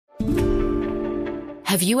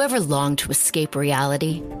Have you ever longed to escape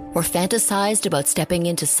reality or fantasized about stepping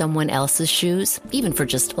into someone else's shoes, even for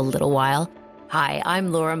just a little while? Hi,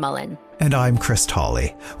 I'm Laura Mullen. And I'm Chris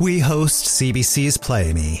Tolley. We host CBC's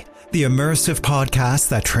Play Me, the immersive podcast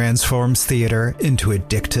that transforms theater into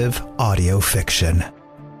addictive audio fiction.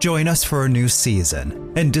 Join us for a new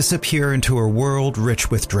season and disappear into a world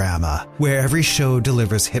rich with drama, where every show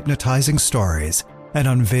delivers hypnotizing stories and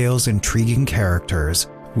unveils intriguing characters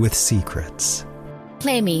with secrets.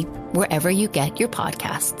 Play Me wherever you get your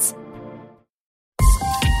podcasts.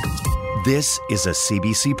 This is a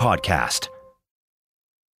CBC podcast.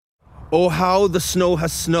 Oh, how the snow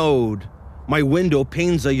has snowed. My window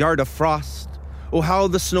panes a yard of frost. Oh, how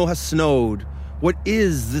the snow has snowed. What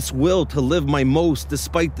is this will to live my most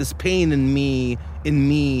despite this pain in me?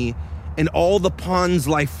 And all the ponds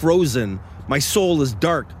lie frozen. My soul is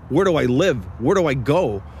dark. Where do I live? Where do I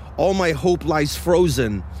go? All my hope lies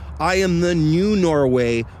frozen. I am the new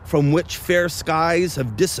Norway from which fair skies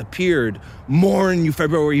have disappeared. Mourn, you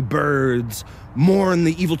February birds. Mourn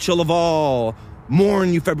the evil chill of all.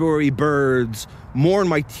 Mourn, you February birds. Mourn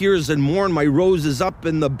my tears and mourn my roses up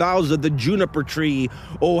in the boughs of the juniper tree.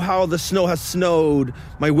 Oh, how the snow has snowed.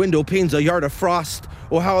 My window panes a yard of frost.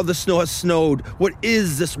 Oh, how the snow has snowed. What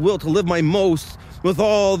is this will to live my most with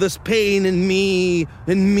all this pain in me?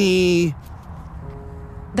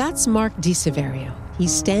 That's Mark DiSeverio. He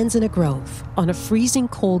stands in a grove on a freezing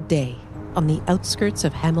cold day on the outskirts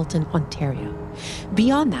of Hamilton, Ontario.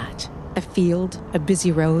 Beyond that, a field, a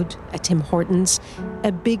busy road, a Tim Hortons,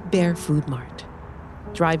 a Big Bear food mart.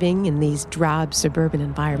 Driving in these drab suburban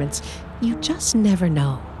environments, you just never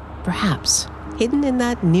know. Perhaps, hidden in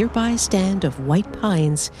that nearby stand of white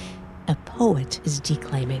pines, a poet is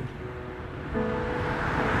declaiming.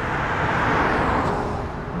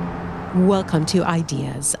 Welcome to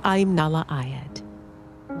Ideas. I'm Nala Ayed.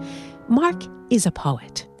 Mark is a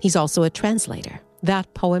poet. He's also a translator.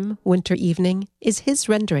 That poem, Winter Evening, is his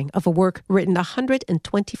rendering of a work written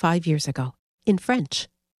 125 years ago in French.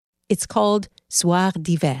 It's called Soir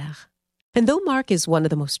d'hiver. And though Mark is one of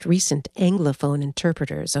the most recent Anglophone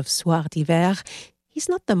interpreters of Soir d'hiver, he's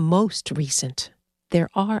not the most recent. There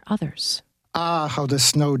are others. Ah, how the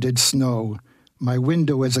snow did snow. My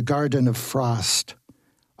window is a garden of frost.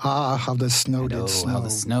 Ah, how the snow did snow. How the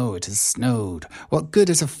snow it has snowed. What good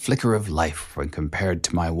is a flicker of life when compared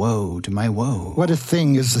to my woe, What a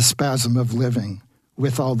thing is the spasm of living,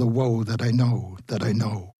 with all the woe that I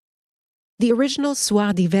know. The original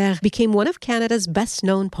Soir d'hiver became one of Canada's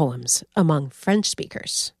best-known poems among French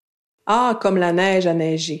speakers. Ah, comme la neige a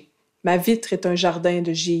neigé. Ma vitre est un jardin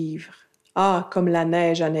de givre. Ah, comme la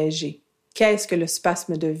neige a neigé. Qu'est-ce que le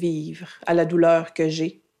spasme de vivre à la douleur que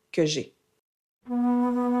j'ai.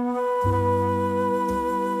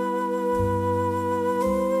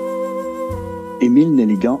 Émile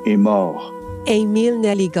Nelligan est mort. Émile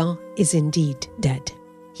Nelligan is indeed dead.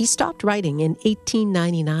 He stopped writing in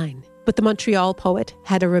 1899, but the Montreal poet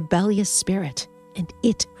had a rebellious spirit, and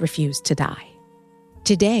it refused to die.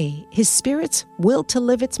 Today, his spirit's will to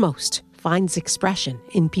live its most finds expression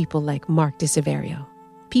in people like Mark DiSeverio,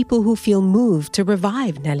 people who feel moved to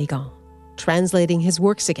revive Nelligan, translating his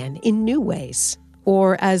works again in new ways,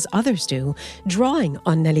 or as others do, drawing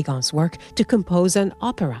on Nelligan's work to compose an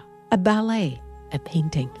opera, a ballet, a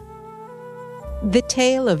painting. The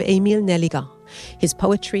tale of Émile Nelligan, his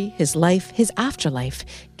poetry, his life, his afterlife,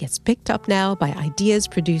 gets picked up now by Ideas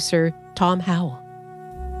producer Tom Howell.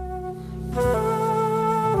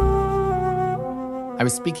 I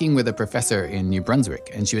was speaking with a professor in New Brunswick,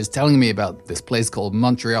 and she was telling me about this place called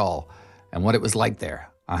Montreal and what it was like there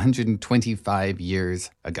 125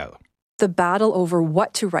 years ago. The battle over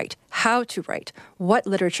what to write, how to write, what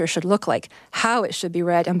literature should look like, how it should be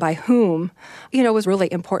read, and by whom, was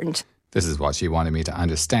really important. This is what she wanted me to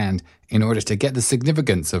understand in order to get the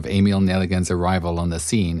significance of Émile Nelligan's arrival on the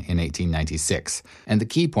scene in 1896. And the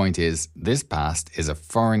key point is, this past is a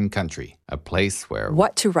foreign country, a place where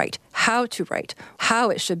what to write, how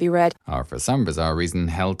it should be read, are for some bizarre reason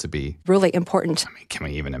held to be really important. Can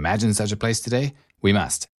we even imagine such a place today? We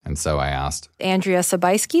must. And so I asked Andrea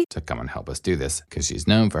Sobieski to come and help us do this, because she's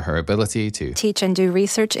known for her ability to teach and do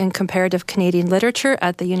research in comparative Canadian literature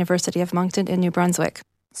at the University of Moncton in New Brunswick.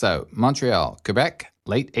 So, Montreal, Quebec,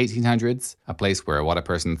 late 1800s, a place where what a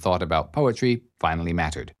person thought about poetry finally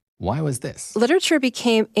mattered. Why was this? Literature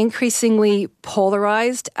became increasingly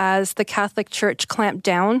polarized as the Catholic Church clamped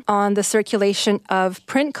down on the circulation of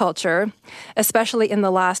print culture, especially in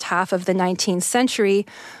the last half of the 19th century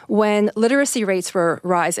when literacy rates were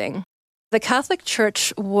rising. The Catholic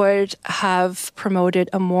Church would have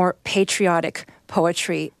promoted a more patriotic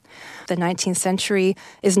poetry. the 19th century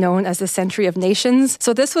is known as the Century of Nations.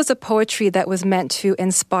 So this was a poetry that was meant to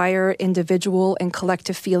inspire individual and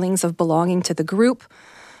collective feelings of belonging to the group,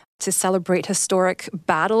 to celebrate historic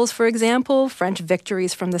battles, for example, French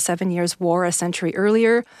victories from the 7 Years' War a century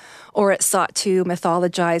earlier, or it sought to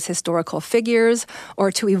mythologize historical figures,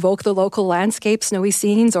 or to evoke the local landscape, snowy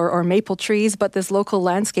scenes, or maple trees. But this local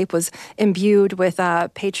landscape was imbued with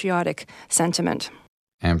patriotic sentiment.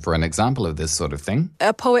 And for an example of this sort of thing,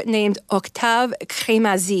 a poet named Octave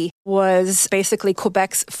Crémazie was basically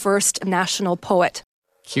Quebec's first national poet.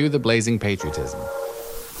 Cue the blazing patriotism.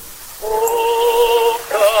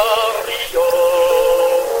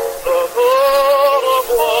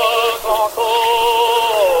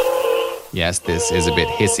 Yes, this is a bit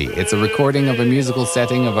hissy. It's a recording of a musical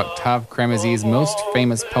setting of Octave Crémazie's most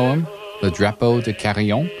famous poem, Le Drapeau de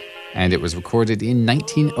Carillon, and it was recorded in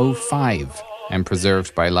 1905 and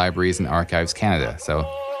preserved by Libraries and Archives Canada. So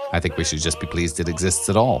I think we should just be pleased it exists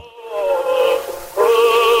at all.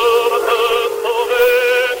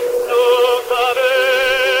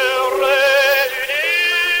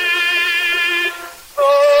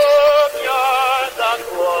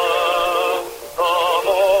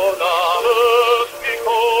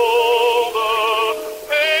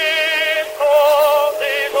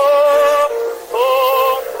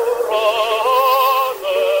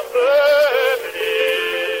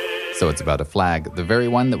 So it's about a flag, the very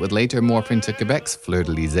one that would later morph into Quebec's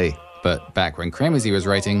fleur-de-lys. But back when Crémazie was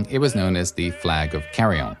writing, it was known as the Flag of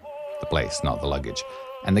Carillon, the place, not the luggage.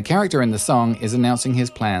 And the character in the song is announcing his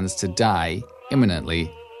plans to die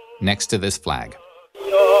imminently next to this flag.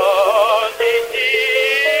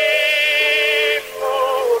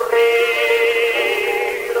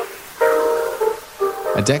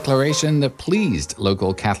 A declaration that pleased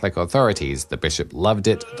local Catholic authorities. The bishop loved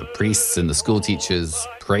it, the priests and the school teachers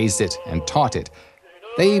praised it and taught it.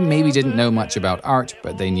 They maybe didn't know much about art,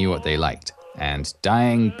 but they knew what they liked. And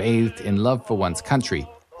dying bathed in love for one's country,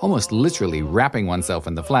 almost literally wrapping oneself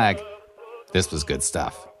in the flag, this was good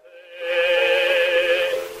stuff.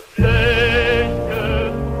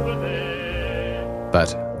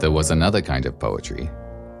 But there was another kind of poetry,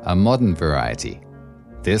 a modern variety.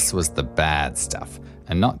 This was the bad stuff.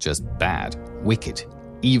 And not just bad, wicked,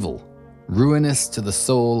 evil, ruinous to the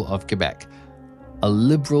soul of Quebec. A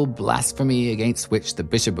liberal blasphemy against which the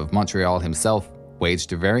Bishop of Montreal himself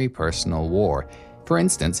waged a very personal war. For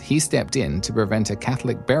instance, he stepped in to prevent a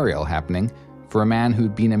Catholic burial happening for a man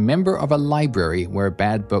who'd been a member of a library where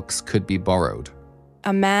bad books could be borrowed.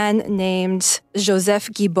 A man named Joseph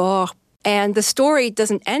Guibord. And the story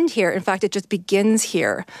doesn't end here. In fact, it just begins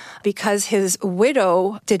here because his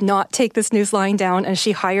widow did not take this news lying down and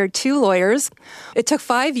she hired 2 lawyers. It took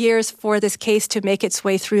 5 years for this case to make its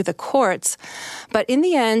way through the courts. But in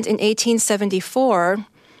the end, in 1874,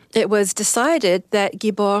 it was decided that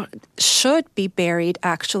Guibord should be buried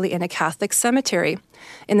actually in a Catholic cemetery.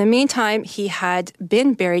 In the meantime, he had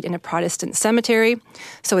been buried in a Protestant cemetery,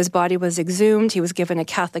 so his body was exhumed. He was given a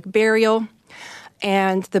Catholic burial.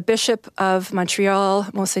 And the Bishop of Montreal,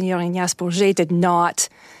 Monseigneur Ignace Bourget, did not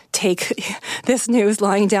take this news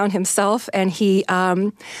lying down himself, and he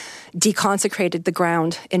deconsecrated the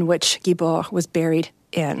ground in which Guibord was buried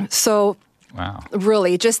in. So wow.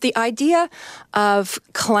 Really, just the idea of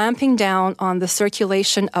clamping down on the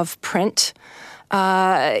circulation of print.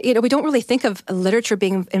 We don't really think of literature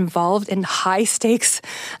being involved in high-stakes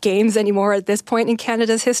games anymore at this point in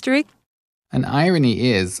Canada's history. An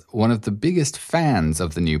irony is, one of the biggest fans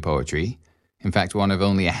of the new poetry, in fact one of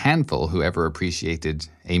only a handful who ever appreciated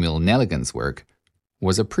Émile Nelligan's work,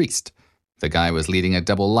 was a priest. The guy was leading a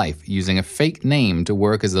double life, using a fake name to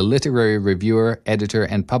work as a literary reviewer, editor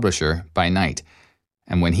and publisher by night.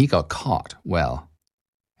 And when he got caught, well,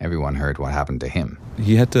 everyone heard what happened to him.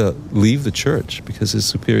 He had to leave the church because his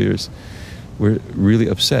superiors were really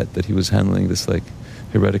upset that he was handling this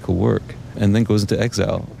heretical work, and then goes into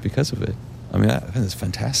exile because of it. I mean, it's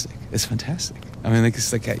fantastic. It's fantastic. I mean,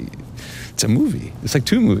 it's a movie. It's like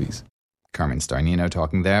 2 movies. Carmen Starnino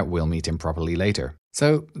talking there. We'll meet him properly later.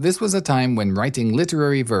 So this was a time when writing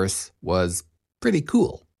literary verse was pretty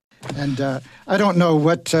cool. And I don't know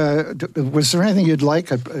was there anything you'd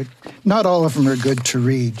like? Not all of them are good to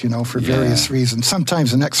read, for various reasons.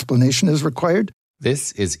 Sometimes an explanation is required.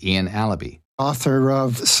 This is Ian Allaby, author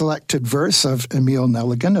of Selected Verse of Émile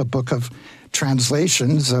Nelligan, a book of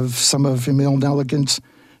translations of some of Émile Nelligan's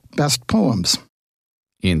best poems.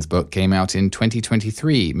 Ian's book came out in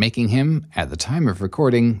 2023, making him, at the time of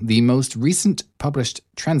recording, the most recent published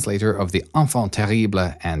translator of the Enfant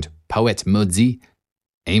Terrible and Poète Maudit,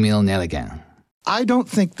 Émile Nelligan. I don't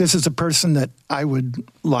think this is a person that I would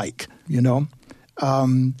like,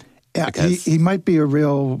 Yeah, he might be a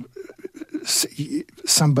real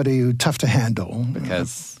somebody who tough to handle.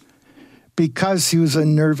 Because he was a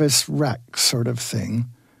nervous wreck sort of thing.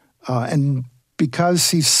 And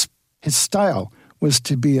because his style was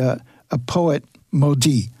to be a poet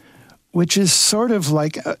maudit, which is sort of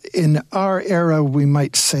like, in our era, we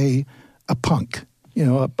might say a punk,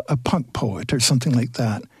 a punk poet or something like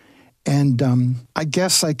that. And I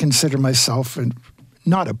guess I consider myself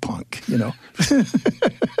not a punk,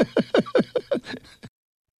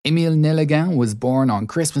 Émile Nelligan was born on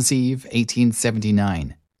Christmas Eve,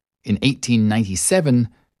 1879. In 1897,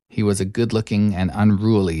 he was a good-looking and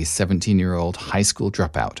unruly 17-year-old high school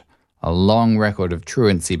dropout, a long record of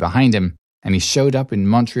truancy behind him, and he showed up in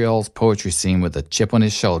Montreal's poetry scene with a chip on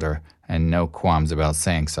his shoulder and no qualms about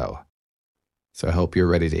saying so. So I hope you're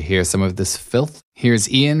ready to hear some of this filth. Here's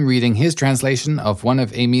Ian reading his translation of one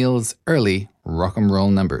of Émile's early rock and roll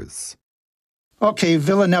numbers. Okay,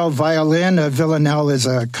 Villanelle violin. A villanelle is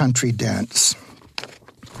a country dance.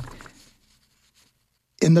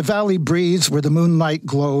 In the valley breeze where the moonlight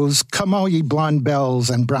glows, come all ye blonde belles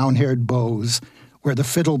and brown-haired beaux, where the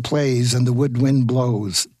fiddle plays and the woodwind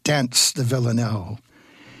blows, dance the villanelle.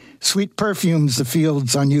 Sweet perfumes the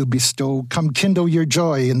fields on you bestow, come kindle your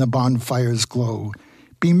joy in the bonfire's glow.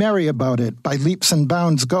 Be merry about it, by leaps and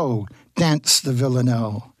bounds go, dance the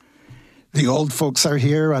villanelle. The old folks are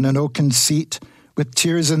here on an oaken seat, with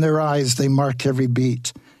tears in their eyes they mark every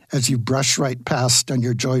beat, as you brush right past on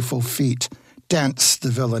your joyful feet, dance the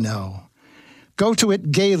villanelle. Go to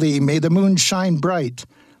it gaily, may the moon shine bright,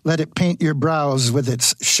 let it paint your brows with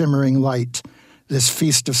its shimmering light. This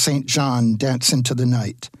feast of St. John, dance into the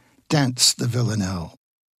night. Dance the villanelle.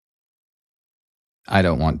 I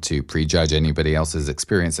don't want to prejudge anybody else's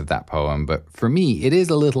experience of that poem, but for me, it is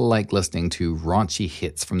a little like listening to raunchy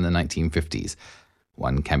hits from the 1950s.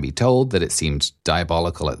 One can be told that it seemed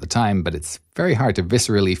diabolical at the time, but it's very hard to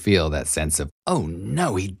viscerally feel that sense of, oh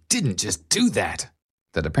no, he didn't just do that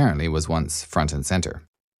apparently was once front and center.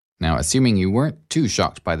 Now, assuming you weren't too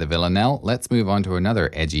shocked by the villanelle, let's move on to another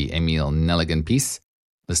edgy Émile Nelligan piece.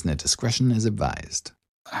 Listener discretion is advised.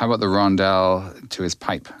 How about the rondel to his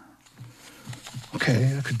pipe?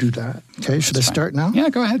 Okay, I could do that. Okay, should I start now? Yeah,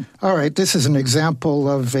 go ahead. All right, this is an example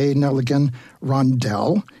of a Nelligan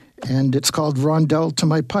rondel, and it's called Rondel to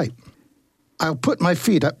My Pipe. I'll put my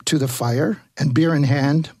feet up to the fire, and beer in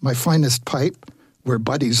hand, my finest pipe, we're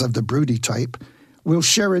buddies of the broody type, we'll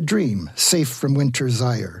share a dream, safe from winter's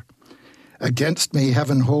ire. Against me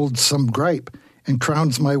heaven holds some gripe, and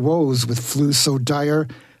crowns my woes with flu so dire,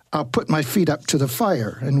 I'll put my feet up to the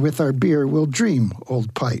fire, and with our beer we'll dream,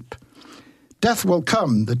 old pipe. Death will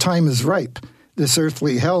come, the time is ripe, this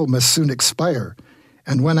earthly hell must soon expire,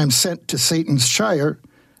 and when I'm sent to Satan's shire,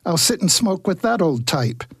 I'll sit and smoke with that old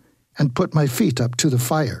type, and put my feet up to the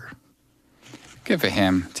fire. Good for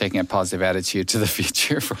him, taking a positive attitude to the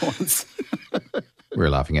future for once. We're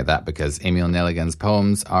laughing at that because Émile Nelligan's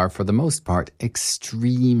poems are, for the most part,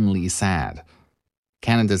 extremely sad.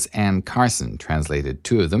 Canada's Anne Carson translated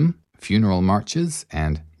two of them, Funeral Marches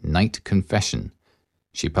and Night Confession.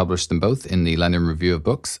 She published them both in the London Review of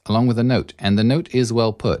Books, along with a note, and the note is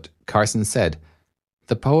well put. Carson said,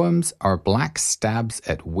 "The poems are black stabs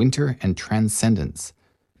at winter and transcendence,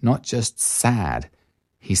 not just sad.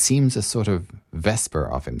 He seems a sort of vesper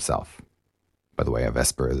of himself." By the way, a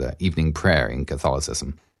vesper is an evening prayer in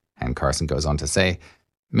Catholicism. And Carson goes on to say,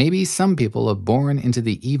 "Maybe some people are born into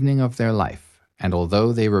the evening of their life, and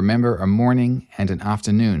although they remember a morning and an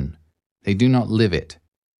afternoon, they do not live it.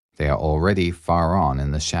 They are already far on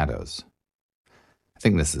in the shadows." I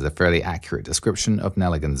think this is a fairly accurate description of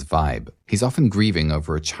Nelligan's vibe. He's often grieving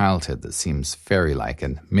over a childhood that seems fairy-like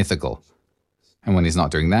and mythical. And when he's not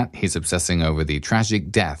doing that, he's obsessing over the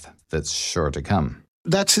tragic death that's sure to come.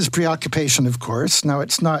 That's his preoccupation, of course. Now,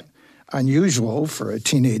 it's not unusual for a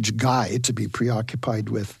teenage guy to be preoccupied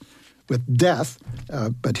with death,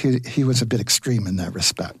 but he was a bit extreme in that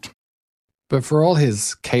respect. But for all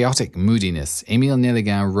his chaotic moodiness, Émile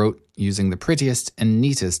Nelligan wrote using the prettiest and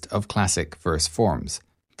neatest of classic verse forms,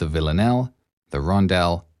 the villanelle, the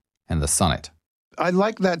rondel, and the sonnet. I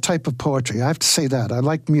like that type of poetry. I have to say that. I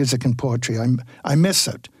like music and poetry. I miss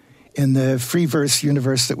it. In the free verse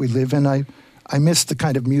universe that we live in, I miss the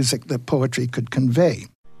kind of music that poetry could convey.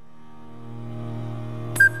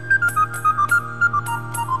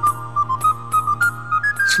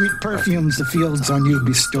 Sweet perfumes the fields on you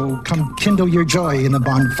bestow, come kindle your joy in the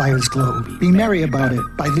bonfire's glow. Be merry about it,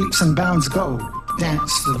 by leaps and bounds go,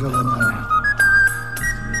 dance the villanelle.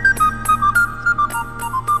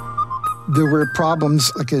 There were problems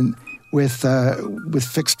with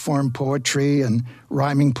fixed form poetry and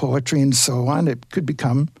rhyming poetry and so on. It could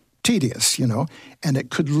become tedious, and it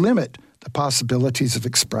could limit the possibilities of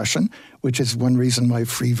expression, which is one reason why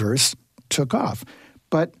free verse took off.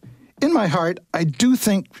 But in my heart, I do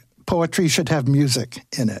think poetry should have music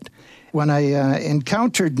in it. When I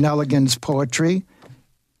encountered Nelligan's poetry,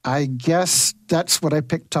 I guess that's what I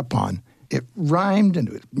picked up on. It rhymed and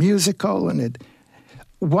it was musical, and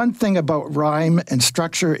one thing about rhyme and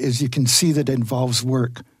structure is you can see that it involves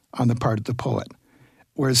work on the part of the poet.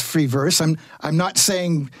 Whereas free verse, I'm not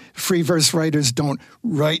saying free verse writers don't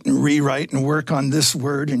write and rewrite and work on this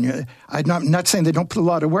word, and I'm not saying they don't put a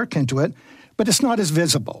lot of work into it, but it's not as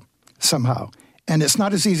visible somehow. And it's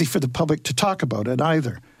not as easy for the public to talk about it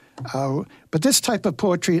either. But this type of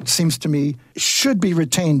poetry, it seems to me, should be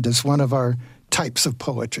retained as one of our types of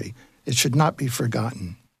poetry. It should not be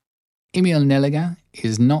forgotten. Émile Nelligan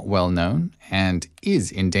is not well known and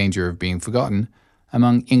is in danger of being forgotten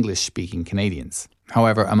among English-speaking Canadians.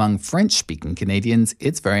 However, among French-speaking Canadians,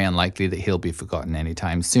 it's very unlikely that he'll be forgotten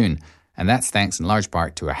anytime soon. And that's thanks in large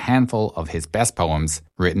part to a handful of his best poems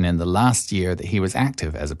written in the last year that he was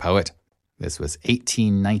active as a poet. This was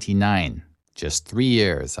 1899, just 3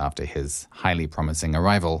 years after his highly promising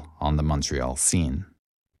arrival on the Montreal scene.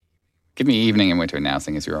 Give me Evening in Winter now,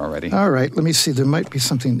 seeing as you're already. All right, let me see. There might be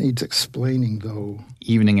something that needs explaining, though.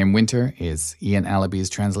 Evening in Winter is Ian Allaby's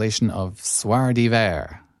translation of Soir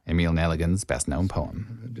d'hiver, Émile Nelligan's best-known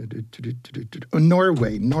poem.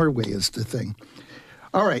 Norway is the thing.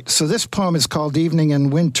 All right, so this poem is called Evening in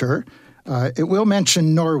Winter. It will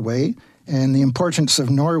mention Norway, and the importance of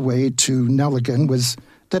Norway to Nelligan was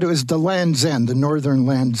that it was the Land's End, the northern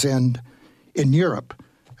Land's End in Europe.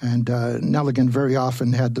 And Nelligan very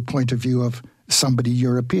often had the point of view of somebody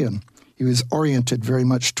European. He was oriented very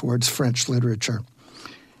much towards French literature.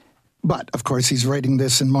 But, of course, he's writing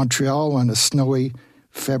this in Montreal on a snowy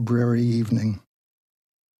February evening.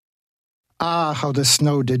 Ah, how the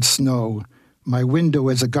snow did snow. My window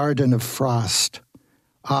is a garden of frost.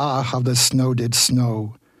 Ah, how the snow did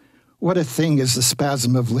snow. What a thing is the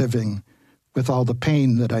spasm of living, with all the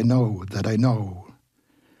pain that I know, that I know.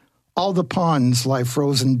 All the ponds lie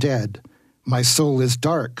frozen dead. My soul is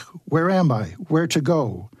dark. Where am I? Where to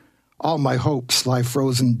go? All my hopes lie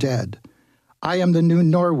frozen dead. I am the new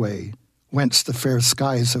Norway, whence the fair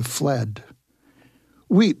skies have fled.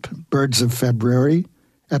 Weep, birds of February,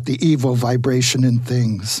 at the evil vibration in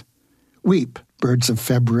things. Weep, birds of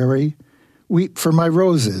February, weep for my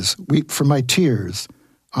roses, weep for my tears,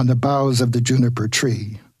 on the boughs of the juniper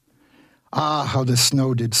tree. Ah, how the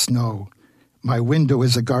snow did snow. My window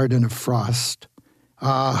is a garden of frost.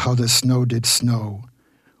 Ah, how the snow did snow.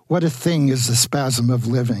 What a thing is the spasm of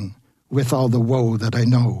living, with all the woe that I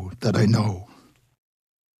know, that I know.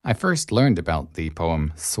 I first learned about the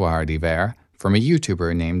poem Soir d'hiver from a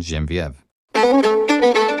YouTuber named Geneviève.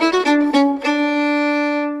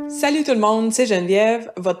 Salut tout le monde, c'est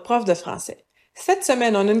Geneviève, votre prof de français. Cette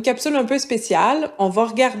semaine, on a une capsule un peu spéciale. On va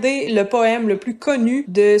regarder le poème le plus connu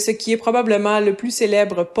de ce qui est probablement le plus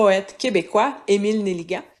célèbre poète québécois, Émile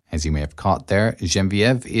Nelligan. As you may have caught there,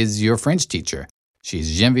 Geneviève is your French teacher.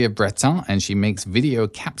 She's Geneviève Breton, and she makes video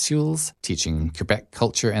capsules teaching Quebec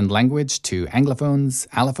culture and language to anglophones,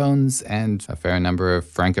 allophones, and a fair number of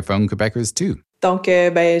francophone Quebecers too. Donc,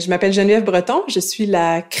 je m'appelle Geneviève Breton. Je suis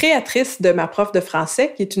la créatrice de ma prof de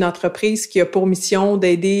français, qui est une entreprise qui a pour mission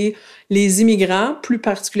d'aider les immigrants, plus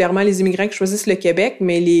particulièrement les immigrants qui choisissent le Québec,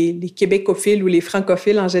 mais les québécophiles ou les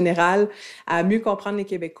francophiles en général, à mieux comprendre les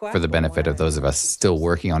Québécois. For the benefit of those of us still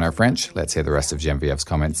working on our French, let's hear the rest of Geneviève's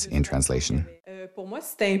comments in translation. Pour moi,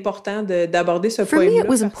 c'était important d'aborder ce For poème-là. me, it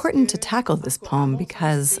was important to tackle this poem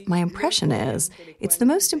because my impression is it's the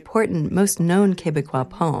most important, most known Québécois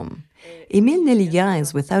poem. Émile Nelligan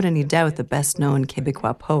is without any doubt the best-known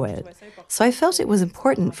Québécois poet, so I felt it was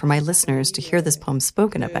important for my listeners to hear this poem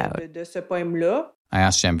spoken about. I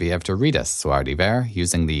asked Geneviève to read us Soir d'hiver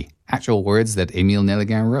using the actual words that Émile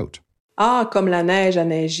Nelligan wrote. Ah, comme la neige a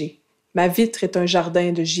neigé. Ma vitre est un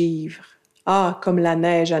jardin de givre. Ah, comme la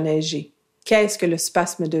neige a neigé. Qu'est-ce que le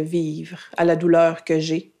spasme de vivre à la douleur que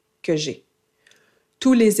j'ai, que j'ai.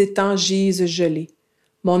 Tous les étangs gisent gelés.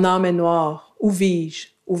 Mon âme est noire. Où vis-je?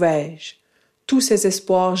 Où vais-je? Tous ces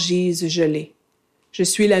espoirs gisent gelés. Je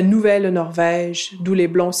suis la nouvelle Norvège, d'où les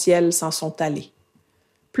blonds ciels s'en sont allés.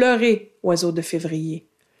 Pleurez, oiseaux de février,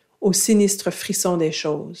 au sinistre frisson des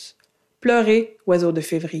choses. Pleurez, oiseaux de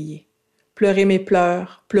février. Pleurez mes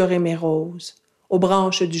pleurs, pleurez mes roses, aux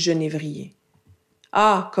branches du genévrier.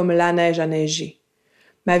 Ah, comme la neige a neigé.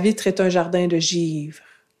 Ma vitre est un jardin de givre.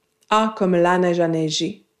 Ah, comme la neige a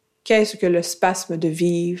neigé. Qu'est-ce que le spasme de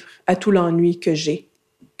vivre à tout l'ennui que j'ai,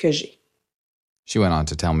 que j'ai. She went on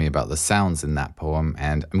to tell me about the sounds in that poem,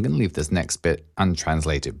 and I'm going to leave this next bit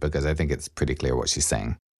untranslated because I think it's pretty clear what she's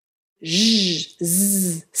saying. J,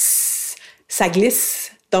 z, s, ça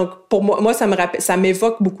glisse. Donc, pour moi ça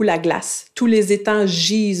m'évoque beaucoup la glace. Tous les étangs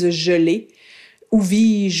gisent gelés. Où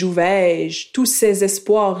vis-je, où vais-je? Tous ces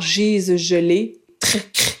espoirs gisent gelés.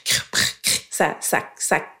 Ça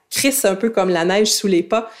crisse un peu comme la neige sous les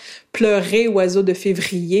pas. Pleurer, oiseau de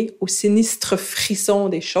février, au sinistre frisson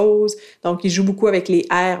des choses. Donc, il joue beaucoup avec les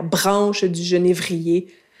airs, branches du genévrier.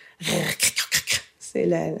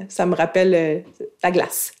 Ça me rappelle la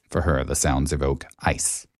glace. For her, the sounds evoke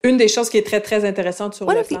ice. Une des choses qui est très, très intéressante sur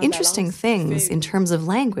One le of the plan de la interesting langue, things in terms of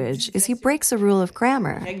language is he breaks a rule of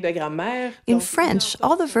grammar. règle de grammaire. In Donc, French,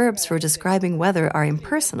 all the verbs for describing weather are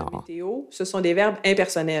impersonal. météo, ce sont des verbes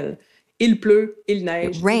impersonnels. Il pleut, il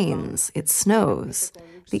neige. It rains, it snows.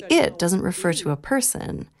 The it doesn't refer to a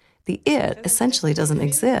person. The it essentially doesn't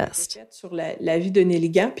exist. Sur la vie de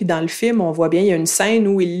Nelligan, puis dans le film, on voit bien, il y a une scène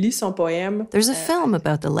où il lit son poème. There's a film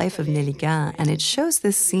about the life of Nelligan, and it shows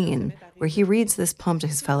this scene where he reads this poem to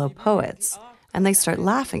his fellow poets, and they start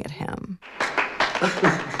laughing at him.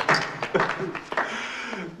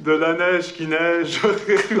 De la neige qui neige,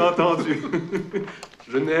 j'aurais entendu.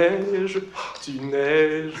 Je neige, tu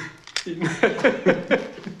neiges, tu neiges.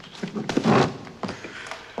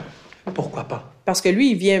 Pourquoi pas? Parce que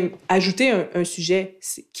lui, il vient ajouter un sujet.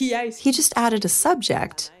 Qui est-ce? He just added a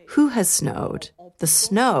subject. Who has snowed? The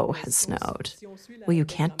snow has snowed. Well, you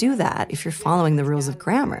can't do that if you're following the rules of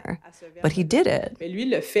grammar. But he did it. Mais lui, il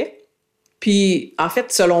le fait. Puis, en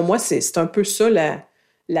fait, selon moi, c'est un peu ça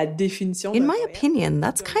la définition. In my opinion,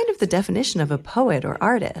 that's kind of the definition of a poet or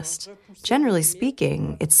artist. Generally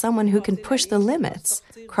speaking, it's someone who can push the limits,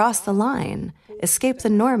 cross the line, escape the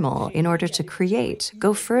normal in order to create,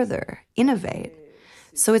 go further, innovate.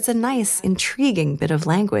 So it's a nice, intriguing bit of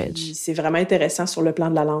language. C'est vraiment intéressant sur le plan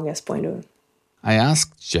de la langue à ce point-là. I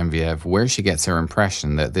asked Geneviève where she gets her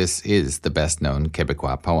impression that this is the best-known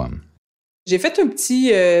Québécois poem. J'ai fait un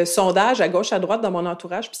petit sondage à gauche, à droite dans mon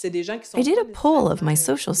entourage, puis c'est des gens qui sont... I did a poll of my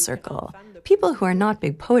social circle, people who are not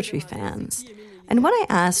big poetry fans. And when I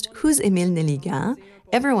asked, who's Émile Nelligan,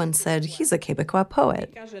 everyone said he's a Québécois poet.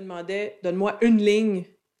 Quand je demandais, donne-moi une ligne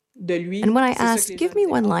de lui... And when I asked, give me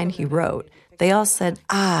one line he wrote, they all said,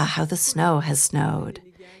 how the snow has snowed.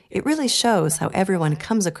 It really shows how everyone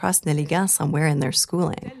comes across Nelligan somewhere in their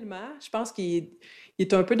schooling. Je pense qu'il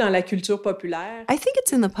est un peu dans la culture populaire. I think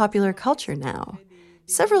it's in the popular culture now.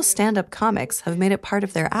 Several stand-up comics have made it part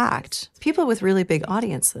of their act, people with really big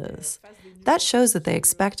audiences. That shows that they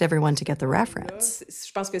expect everyone to get the reference.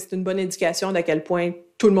 Je pense que c'est une bonne indication d'à quel point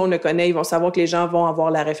tout le monde le connaît. Ils vont savoir que les gens vont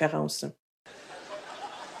avoir la référence.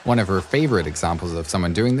 One of her favorite examples of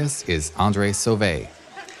someone doing this is André Sauvé.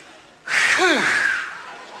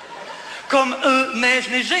 Comme neige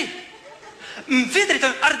neigée. Vitre est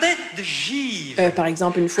un hardin de givre. Par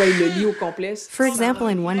exemple, une fois, il le lit au complet. For example,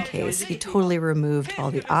 in one case, he totally removed all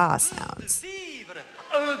the ah sounds.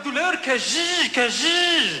 Douleur que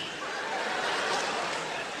j'ai.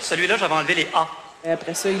 Celui-là, j'avais enlevé les a.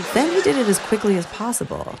 Après ça, Then he did it as quickly as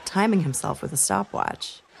possible, timing himself with a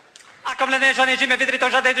stopwatch. Ah, comme la neige a neigé, ma vitre est un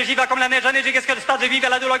jardin de givre. Comme la neige a neigé, qu'est-ce que le stade de vivre à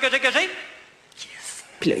la douleur que j'ai?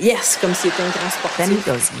 Puis là, yes, comme s'il était un grand sportif. Then he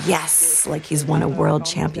goes, yes, like he's won a world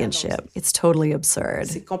championship. It's totally absurd.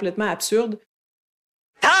 C'est complètement absurde.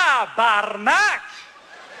 Tabarnak!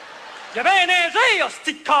 Il a bien neigé,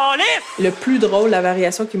 hostie de calice! Le plus drôle, la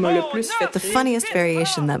variation qui m'a le plus fait The funniest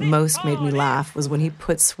variation that most made me laugh was when he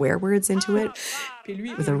put swear words into it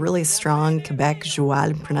with a really strong Quebec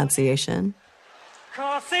joual pronunciation.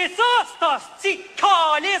 C'est ça, cet hostie de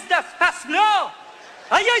calice de face-là!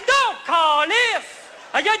 Aïe, aïe donc, calice!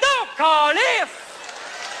 Aïe, aïe donc, calice!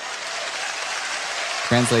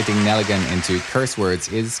 Translating Nelligan into curse words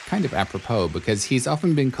is kind of apropos because he's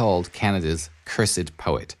often been called Canada's cursed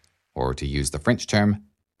poet, or to use the French term,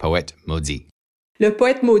 poète maudit. Le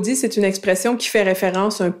poète maudit, c'est une expression qui fait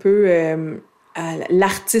référence un peu à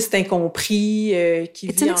l'artiste incompris qui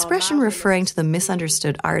It's an expression referring to the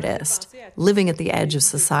misunderstood artist, living at the edge of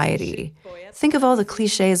society. Think of all the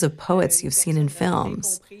clichés of poets you've seen in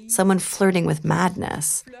films. Someone flirting with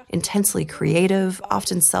madness, intensely creative,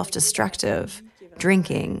 often self-destructive,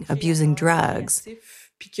 drinking, abusing drugs.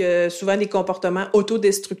 Puis que souvent des comportements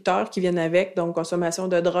autodestructeurs qui viennent avec, donc consommation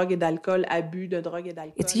de drogue et d'alcool, abus de drogue et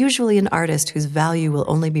d'alcool. It's usually an artist whose value will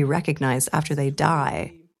only be recognized after they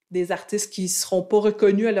die. Des artistes qui seront pas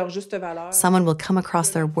reconnus à leur juste valeur. Someone will come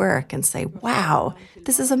across their work and say, wow,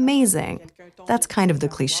 this is amazing. That's kind of the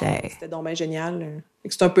cliché. C'était donc bien génial.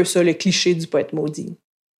 C'est un peu ça, le cliché du poète maudit.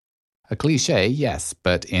 A cliché, yes,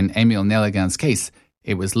 but in Émile Nelligan's case,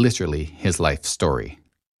 It was literally his life story.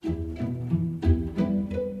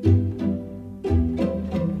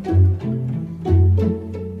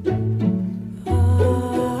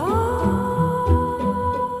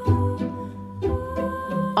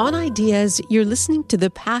 On Ideas, you're listening to The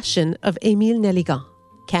Passion of Émile Nelligan,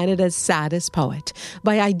 Canada's saddest poet,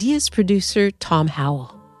 by Ideas producer Tom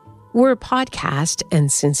Howell. We're a podcast,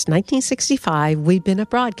 and since 1965, we've been a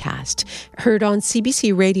broadcast, heard on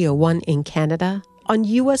CBC Radio 1 in Canada, on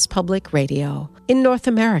U.S. Public Radio, in North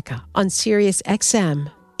America on Sirius XM,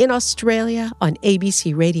 in Australia on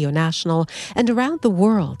ABC Radio National, and around the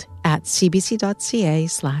world at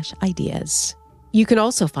cbc.ca/ideas. You can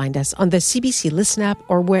also find us on the CBC Listen app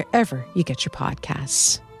or wherever you get your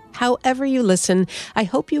podcasts. However you listen, I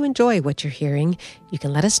hope you enjoy what you're hearing. You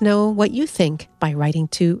can let us know what you think by writing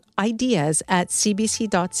to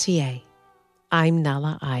ideas@cbc.ca. I'm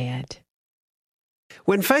Nala Ayed.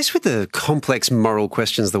 When faced with the complex moral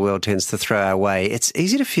questions the world tends to throw our way, it's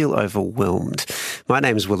easy to feel overwhelmed. My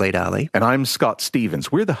name's Waleed Ali. And I'm Scott Stevens.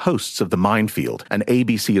 We're the hosts of The Minefield, an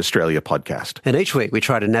ABC Australia podcast. And each week we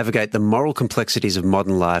try to navigate the moral complexities of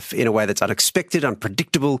modern life in a way that's unexpected,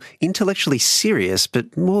 unpredictable, intellectually serious,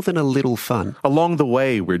 but more than a little fun. Along the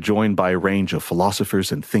way, we're joined by a range of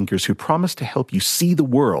philosophers and thinkers who promise to help you see the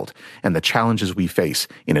world and the challenges we face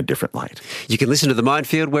in a different light. You can listen to The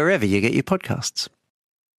Minefield wherever you get your podcasts.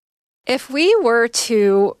 If we were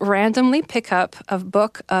to randomly pick up a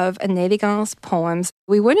book of Nelligan's poems,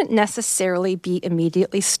 we wouldn't necessarily be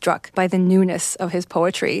immediately struck by the newness of his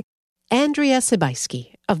poetry. Andrea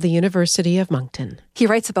Sibaisky of the University of Moncton. He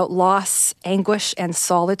writes about loss, anguish, and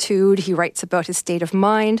solitude. He writes about his state of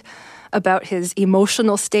mind, about his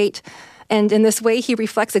emotional state. And in this way, he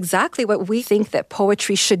reflects exactly what we think that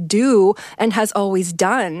poetry should do and has always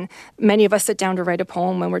done. Many of us sit down to write a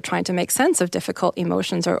poem when we're trying to make sense of difficult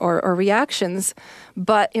emotions or reactions.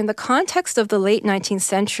 But in the context of the late 19th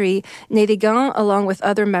century, Nelligan, along with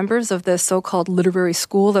other members of the so-called literary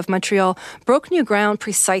school of Montreal, broke new ground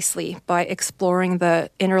precisely by exploring the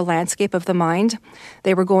inner landscape of the mind.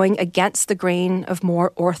 They were going against the grain of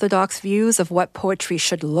more orthodox views of what poetry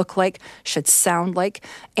should look like, should sound like,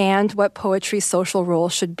 and what poetry's social role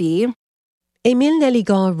should be. Émile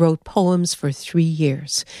Nelligan wrote poems for 3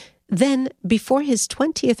 years. Then, before his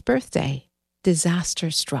 20th birthday,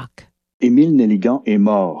 disaster struck. Émile Nelligan est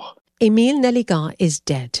mort. Émile Nelligan is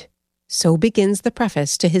dead. So begins the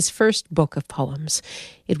preface to his first book of poems.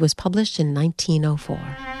 It was published in 1904.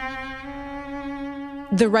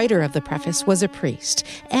 The writer of the preface was a priest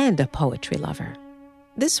and a poetry lover.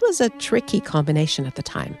 This was a tricky combination at the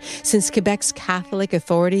time, since Quebec's Catholic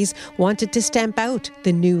authorities wanted to stamp out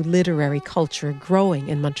the new literary culture growing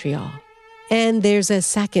in Montreal. And there's a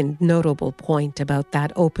second notable point about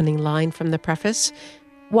that opening line from the preface.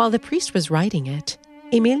 While the priest was writing it,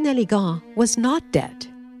 Émile Nelligan was not dead.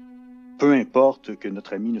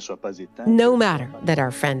 No matter that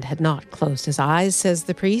our friend had not closed his eyes, says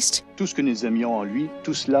the priest,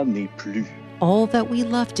 all that we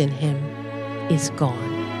loved in him is gone.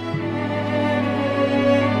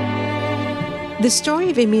 The story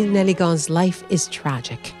of Émile Nelligan's life is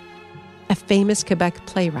tragic. A famous Quebec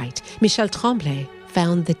playwright, Michel Tremblay,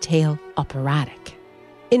 found the tale operatic.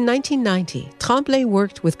 In 1990, Tremblay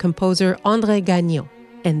worked with composer André Gagnon,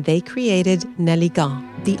 and they created Nelligan,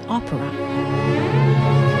 the opera.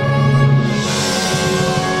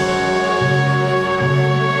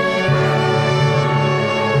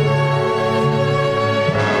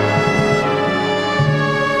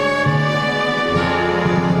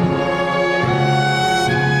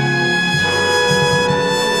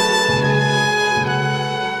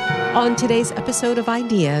 On today's episode of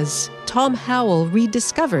Ideas, Tom Howell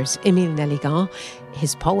rediscovers Émile Nelligan,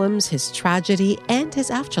 his poems, his tragedy, and his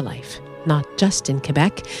afterlife, not just in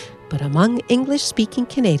Quebec, but among English-speaking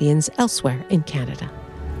Canadians elsewhere in Canada.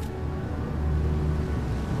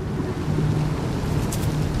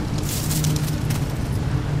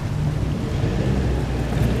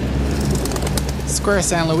 Square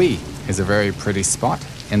Saint Louis is a very pretty spot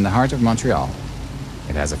in the heart of Montreal.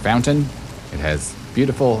 It has a fountain, it has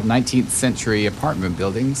beautiful 19th century apartment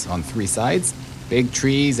buildings on 3 sides, big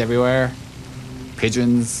trees everywhere,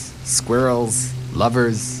 pigeons, squirrels,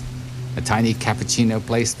 lovers, a tiny cappuccino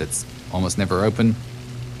place that's almost never open.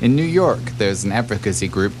 In New York, there's an advocacy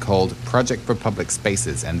group called Project for Public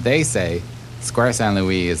Spaces, and they say Square Saint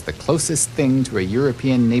Louis is the closest thing to a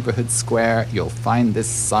European neighborhood square you'll find this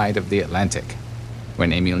side of the Atlantic.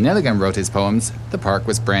 When Émile Nelligan wrote his poems, the park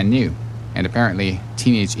was brand new. And apparently,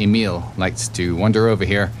 teenage Émile liked to wander over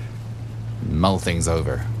here and mull things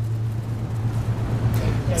over.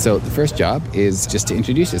 So the first job is just to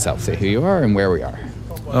introduce yourself, say who you are and where we are.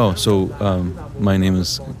 My name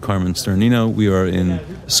is Carmen Sternino. We are in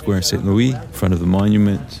Square St. Louis, in front of the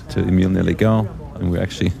monument to Émile Nelligan, and we're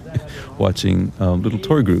actually watching a little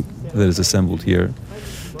tour group that is assembled here.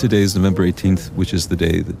 Today is November 18th, which is the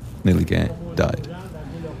day that Nelligan died.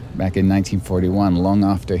 Back in 1941, long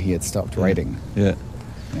after he had stopped writing. Yeah.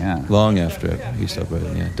 Yeah. Long after he stopped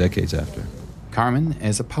writing, decades after. Carmen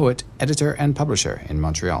is a poet, editor, and publisher in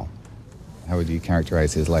Montreal. How would you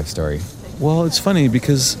characterize his life story? Well, it's funny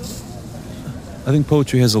because I think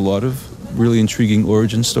poetry has a lot of really intriguing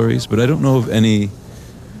origin stories, but I don't know of any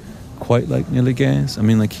quite like Nelligan's. I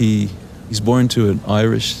mean, like he's born to an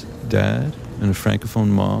Irish dad and a Francophone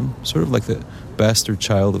mom, sort of like the bastard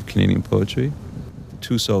child of Canadian poetry. The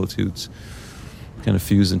two solitudes kind of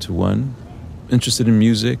fuse into one. Interested in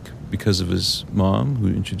music because of his mom, who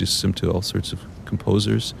introduced him to all sorts of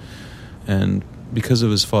composers, and because of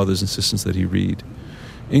his father's insistence that he read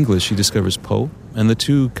English, he discovers Poe, and the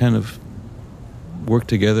two kind of work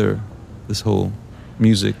together, this whole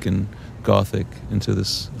music and Gothic into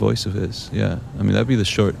this voice of his. Yeah, I mean, that'd be the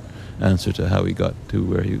short answer to how he got to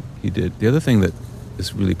where he did. The other thing that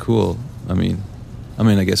is really cool, I mean,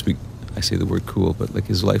 I guess I say the word cool, but like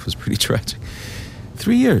his life was pretty tragic.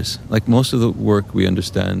 3 years. Like most of the work we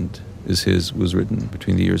understand was written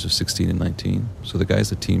between the years of 16 and 19. So the guy's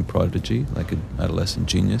a teen prodigy, like an adolescent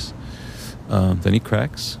genius. Then he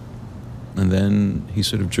cracks, and then he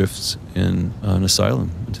sort of drifts in an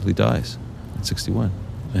asylum until he dies at 61.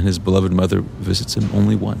 And his beloved mother visits him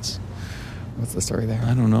only once. What's the story there?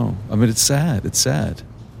 I don't know. I mean, it's sad. It's sad.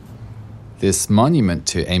 This monument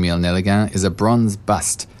to Émile Nelligan is a bronze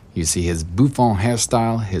bust. You see his bouffant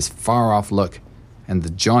hairstyle, his far-off look, and the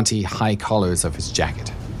jaunty high collars of his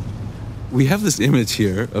jacket. We have this image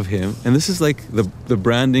here of him, and this is like the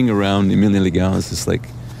branding around Émile Nelligan is this like,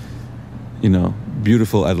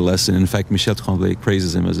 beautiful adolescent. In fact, Michel Tremblay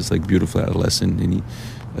praises him as this like beautiful adolescent, and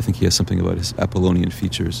I think he has something about his Apollonian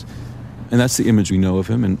features. And that's the image we know of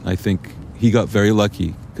him, and I think he got very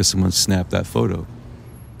lucky because someone snapped that photo.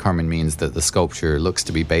 Carmen means that the sculpture looks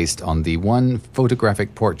to be based on the one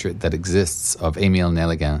photographic portrait that exists of Émile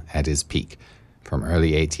Nelligan at his peak, from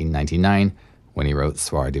early 1899, when he wrote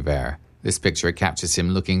Soir d'hiver. This picture captures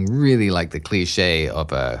him looking really like the cliché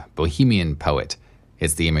of a bohemian poet.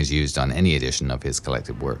 It's the image used on any edition of his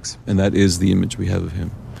collected works. And that is the image we have of him.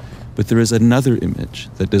 But there is another image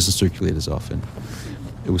that doesn't circulate as often.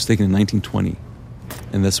 It was taken in 1920,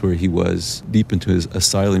 and that's where he was deep into his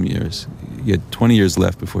asylum years. He had 20 years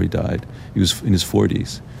left before he died. He was in his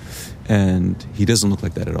 40s, and he doesn't look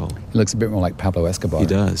like that at all. He looks a bit more like Pablo Escobar. He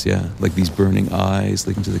does, yeah. Like these burning eyes,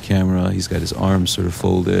 looking to the camera. He's got his arms sort of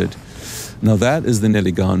folded. Now that is the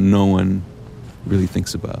Nelligan no one really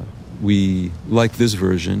thinks about. We like this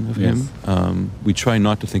version of him. We try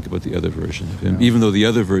not to think about the other version of him, even though the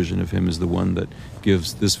other version of him is the one that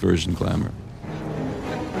gives this version glamour.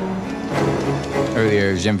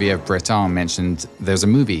 Earlier, Geneviève Breton mentioned there's a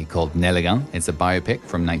movie called Nelligan. It's a biopic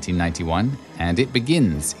from 1991, and it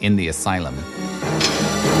begins in the asylum.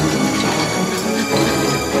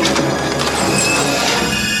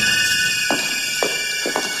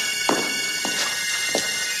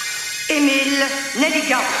 Émile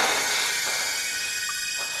Nelligan.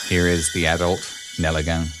 Here is the adult,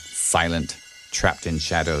 Nelligan, silent, trapped in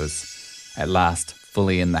shadows, at last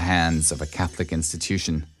fully in the hands of a Catholic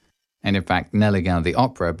institution. And in fact, Nelligan the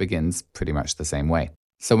opera begins pretty much the same way.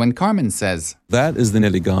 So when Carmen says, that is the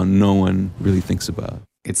Nelligan no one really thinks about.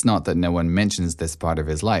 It's not that no one mentions this part of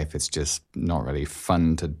his life, it's just not really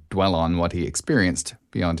fun to dwell on what he experienced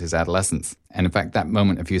beyond his adolescence. And in fact, that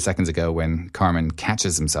moment a few seconds ago when Carmen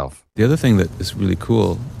catches himself. The other thing that is really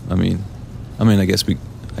cool, I guess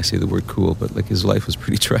I say the word cool, but like his life was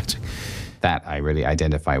pretty tragic. That I really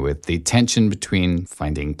identify with. The tension between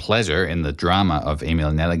finding pleasure in the drama of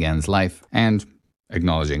Émile Nelligan's life and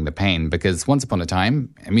acknowledging the pain. Because once upon a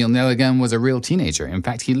time, Émile Nelligan was a real teenager. In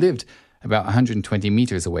fact, he lived about 120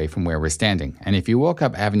 meters away from where we're standing. And if you walk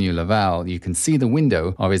up Avenue Laval, you can see the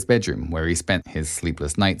window of his bedroom where he spent his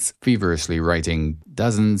sleepless nights feverishly writing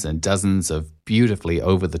dozens and dozens of beautifully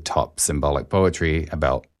over-the-top symbolic poetry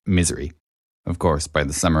about misery. Of course, by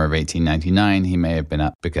the summer of 1899, he may have been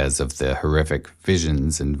up because of the horrific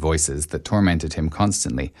visions and voices that tormented him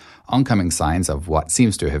constantly, oncoming signs of what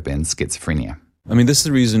seems to have been schizophrenia. This is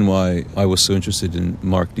the reason why I was so interested in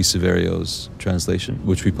Marc Di Severio's translation,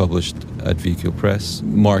 which we published at VQ Press.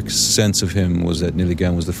 Marc's sense of him was that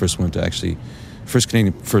Nelligan was the first one to actually first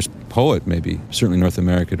poet, maybe, certainly North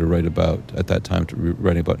America, to write about, at that time,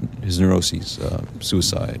 writing about his neuroses,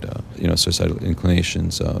 suicide, suicidal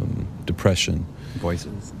inclinations, depression.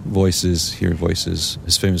 Voices, hearing voices.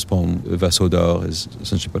 His famous poem, Vaisseau d'Or, is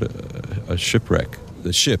essentially about a shipwreck.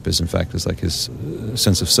 The ship is, in fact, is like his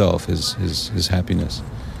sense of self, his happiness.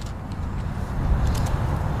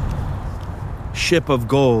 Ship of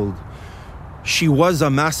gold. She was a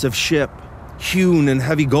massive ship, hewn in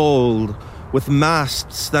heavy gold, with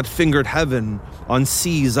masts that fingered heaven on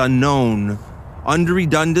seas unknown. Under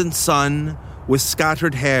redundant sun, with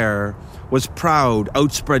scattered hair, was proud,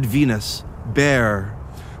 outspread Venus, bare.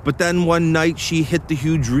 But then one night she hit the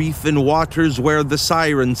huge reef in waters where the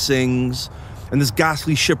siren sings, and this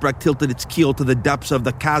ghastly shipwreck tilted its keel to the depths of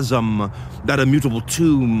the chasm, that immutable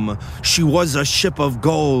tomb. She was a ship of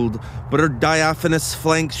gold, but her diaphanous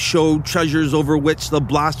flanks showed treasures over which the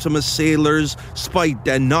blasphemous sailors' spite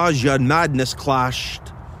and nausea and madness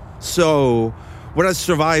clashed. So, what has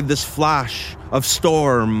survived this flash of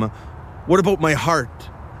storm? What about my heart?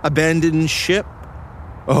 Abandoned ship?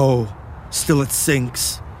 Oh, still it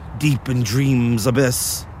sinks, deep in dream's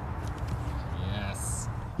abyss.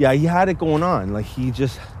 Yeah, he had it going on.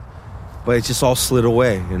 But it just all slid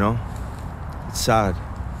away, It's sad.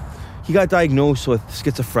 He got diagnosed with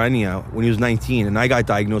schizophrenia when he was 19, and I got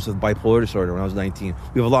diagnosed with bipolar disorder when I was 19.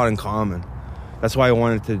 We have a lot in common. That's why I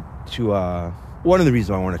wanted to one of the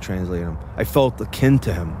reasons I wanted to translate him. I felt akin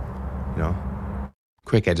to him,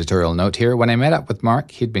 Quick editorial note here. When I met up with Mark,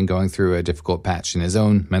 he'd been going through a difficult patch in his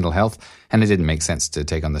own mental health, and it didn't make sense to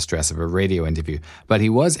take on the stress of a radio interview. But he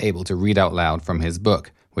was able to read out loud from his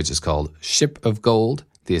book, which is called Ship of Gold,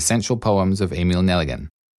 The Essential Poems of Émile Nelligan.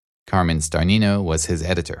 Carmen Starnino was his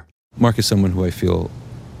editor. Mark is someone who I feel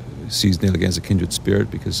sees Nelligan as a kindred spirit,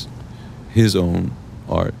 because his own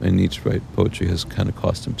art and need to write poetry has kind of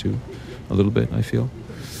cost him too, a little bit, I feel.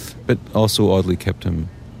 But also oddly kept him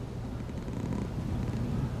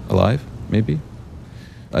alive, maybe.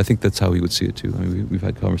 I think that's how he would see it too. I mean, we've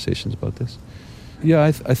had conversations about this. Yeah,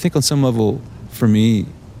 I think on some level, for me,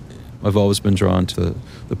 I've always been drawn to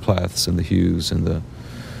the Plaths and the Hughes and the...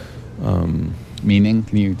 meaning?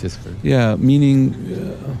 Can you just... Yeah, meaning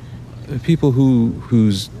people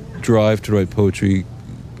whose drive to write poetry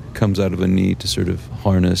comes out of a need to sort of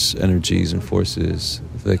harness energies and forces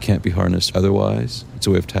that can't be harnessed otherwise. It's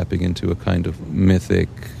a way of tapping into a kind of mythic,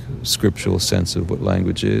 scriptural sense of what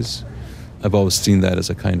language is. I've always seen that as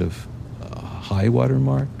a kind of high water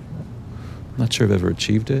mark. I'm not sure I've ever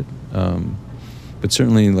achieved it, but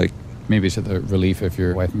certainly maybe to the relief of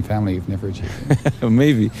your wife and family, you've never achieved it.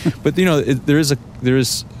 Maybe, but there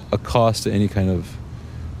is a cost to any kind of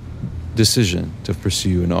decision to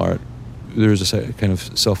pursue an art. There is a kind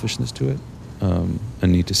of selfishness to it, a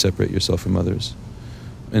need to separate yourself from others,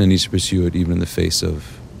 and a need to pursue it even in the face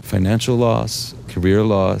of financial loss, career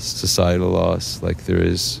loss, societal loss.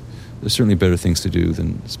 There's certainly better things to do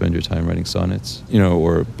than spend your time writing sonnets,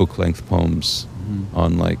 or book-length poems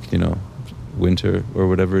on winter or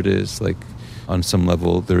whatever it is. On some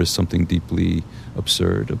level, there is something deeply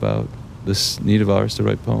absurd about this need of ours to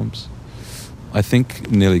write poems. I think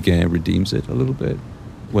Nelligan redeems it a little bit.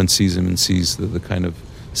 One sees him and sees the kind of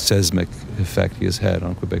seismic effect he has had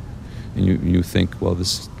on Quebec, and you think, well,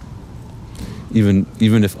 this, even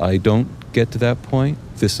if I don't get to that point,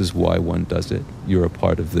 this is why one does it. You're a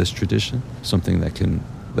part of this tradition, something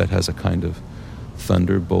that has a kind of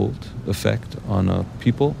thunderbolt effect on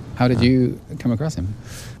people. How did you come across him?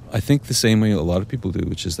 I think the same way a lot of people do,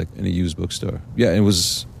 which is in a used bookstore. Yeah, it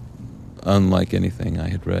was unlike anything I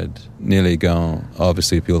had read. Nelligan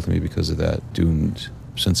obviously appealed to me because of that doomed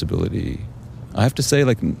sensibility. I have to say,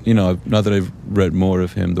 now that I've read more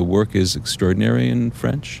of him, the work is extraordinary in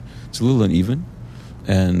French. It's a little uneven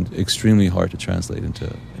and extremely hard to translate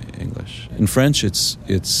into English. In French,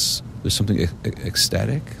 there's something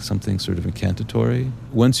ecstatic, something sort of incantatory.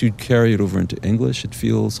 Once you carry it over into English, it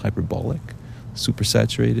feels hyperbolic, super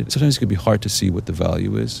saturated. Sometimes it can be hard to see what the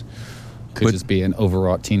value is. Could just be an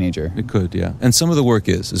overwrought teenager. It could, yeah. And some of the work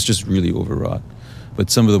it's just really overwrought. But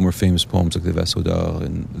some of the more famous poems like the Vaisseau d'Or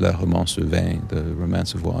and La Romance de Vin, the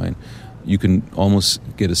Romance of Wine, you can almost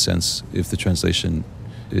get a sense, if the translation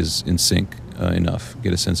is in sync enough,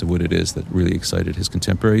 get a sense of what it is that really excited his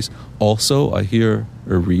contemporaries. Also, I hear,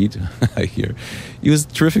 he was a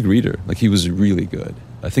terrific reader. He was really good.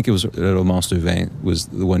 I think it was La Romance de Vin was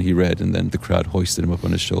the one he read, and then the crowd hoisted him up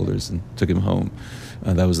on his shoulders and took him home.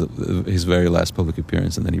 That was his very last public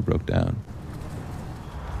appearance, and then he broke down.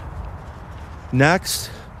 Next,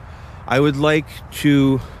 I would like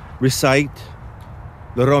to recite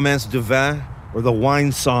the Romance de Vin, or the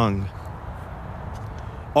Wine Song.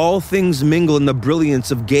 All things mingle in the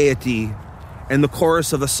brilliance of gaiety, and the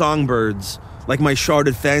chorus of the songbirds, like my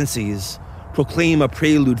shrouded fancies, proclaim a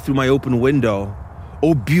prelude through my open window.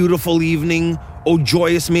 O beautiful evening, O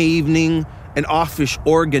joyous May evening, an offish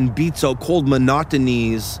organ beats out cold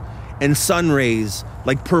monotonies, and sun rays,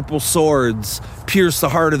 like purple swords, pierce the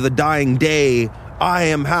heart of the dying day. I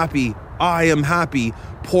am happy, I am happy.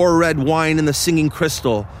 Pour red wine in the singing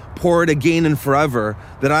crystal, pour it again and forever,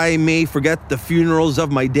 that I may forget the funerals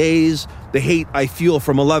of my days, the hate I feel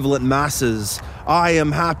for malevolent masses. I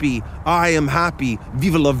am happy, I am happy.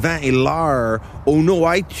 Vive le vin et l'art. Oh no,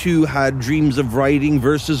 I too had dreams of writing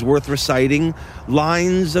verses worth reciting,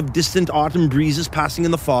 lines of distant autumn breezes passing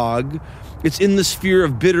in the fog. It's in the sphere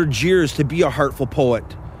of bitter jeers to be a heartful poet,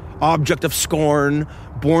 object of scorn,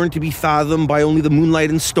 born to be fathomed by only the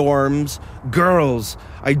moonlight and storms. Girls,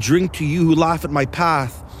 I drink to you who laugh at my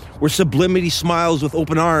path, where sublimity smiles with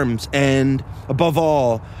open arms, and, above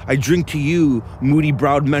all, I drink to you,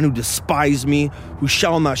 moody-browed men who despise me, who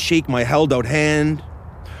shall not shake my held-out hand.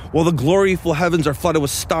 While the gloryful heavens are flooded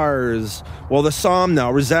with stars, while the psalm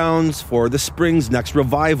now resounds for the spring's next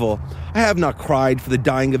revival, I have not cried for the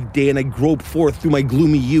dying of day, and I grope forth through my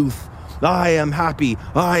gloomy youth. I am happy,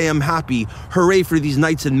 hooray for these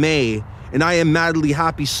nights in May, and I am madly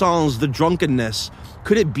happy sans the drunkenness.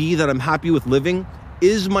 Could it be that I'm happy with living?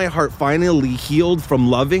 Is my heart finally healed from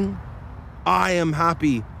loving? I am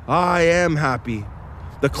happy,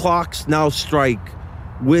 The clocks now strike,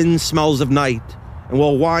 wind smells of night, and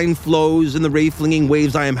while wine flows in the ray-flinging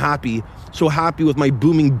waves, I am happy, so happy with my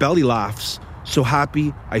booming belly laughs, so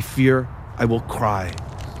happy I fear I will cry.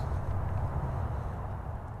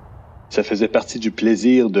 Ça faisait partie du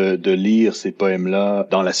plaisir de lire ces poèmes-là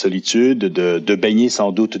dans la solitude, de baigner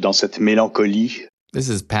sans doute dans cette mélancolie. This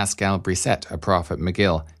is Pascal Brissette, a prof at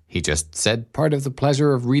McGill. He just said part of the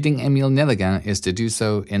pleasure of reading Émile Nelligan is to do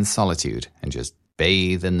so in solitude and just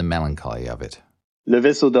bathe in the melancholy of it. Le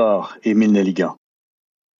vaisseau d'or, Émile Nelligan.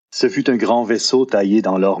 Ce fut un grand vaisseau taillé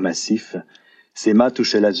dans l'or massif. Ses mâts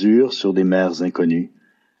touchaient l'azur sur des mers inconnues.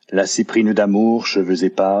 La cyprine d'amour, cheveux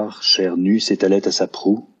épars, chair nue, s'étalait à sa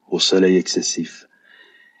proue, au soleil excessif.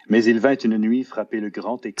 Mais il vint une nuit frapper le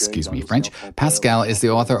grand écueil. Excuse me, French. Pascal is the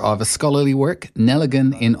author of a scholarly work,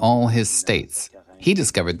 Nelligan in All His States. He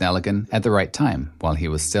discovered Nelligan at the right time, while he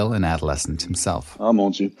was still an adolescent himself. Ah, mon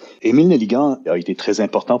Dieu. Émile Nelligan a été très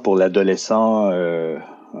important pour l'adolescent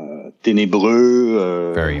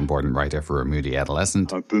ténébreux. Very important writer for a moody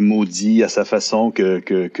adolescent. Un peu maudit à sa façon que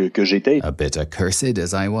j'étais. A bit accursed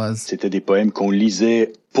as I was. C'était des poèmes qu'on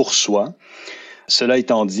lisait pour soi. Cela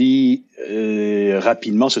étant dit,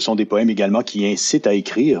 rapidement, ce sont des poèmes également qui incitent à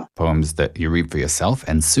écrire. Poems that you read for yourself,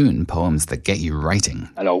 and soon poems that get you writing.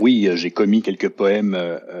 Alors oui, j'ai commis quelques poèmes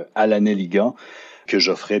à la Nelligan que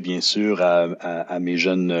j'offrais bien sûr à mes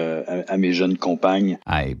jeunes compagnes.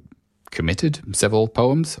 I committed several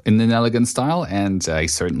poems in the Nelligan style, and I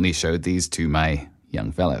certainly showed these to my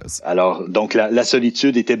young fellows. Alors, donc la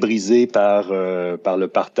solitude était brisée par le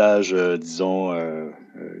partage,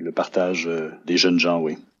 le partage des jeunes gens,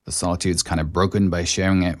 oui. The solitude's kind of broken by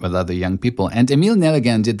sharing it with other young people, and Émile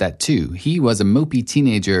Nelligan did that too. He was a mopey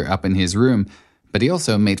teenager up in his room, but he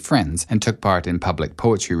also made friends and took part in public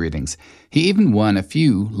poetry readings. He even won a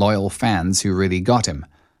few loyal fans who really got him.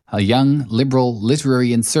 A young, liberal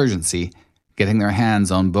literary insurgency getting their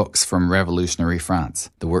hands on books from revolutionary France,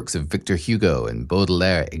 the works of Victor Hugo and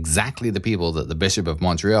Baudelaire, exactly the people that the Bishop of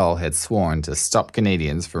Montreal had sworn to stop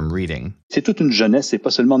Canadians from reading. C'est toute une jeunesse, c'est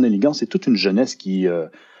pas seulement Nelligan, c'est toute une jeunesse qui...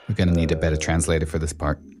 We're going to need a better translator for this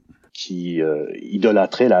part. Qui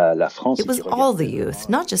idolâtrait la France. It was all the youth,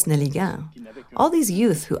 not just Nelligan. All these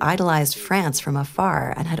youth who idolized France from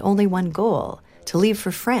afar and had only one goal, to leave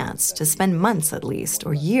for France, to spend months at least,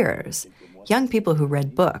 or years. Young people who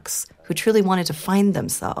read books, who truly wanted to find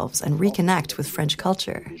themselves and reconnect with French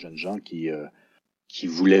culture. Des jeunes gens qui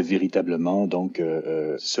voulaient véritablement donc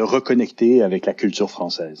se reconnecter avec la culture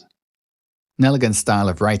française. Nelligan's style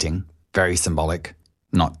of writing, very symbolic,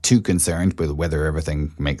 not too concerned with whether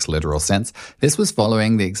everything makes literal sense. This was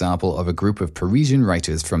following the example of a group of Parisian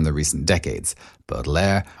writers from the recent decades.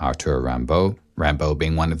 Baudelaire, Arthur Rimbaud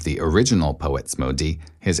being one of the original poets maudits.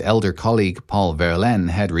 His elder colleague Paul Verlaine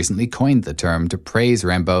had recently coined the term to praise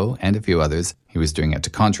Rimbaud and a few others. He was doing it to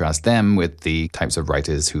contrast them with the types of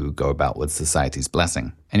writers who go about with society's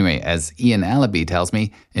blessing. Anyway, as Ian Allaby tells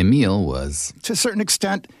me, Émile was, to a certain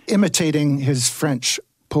extent, imitating his French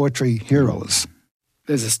poetry heroes.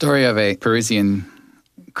 There's a story of a Parisian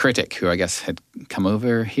critic who I guess had come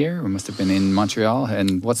over here, or must have been in Montreal.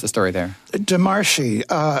 And what's the story there? Demarche,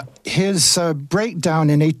 his breakdown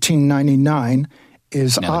in 1899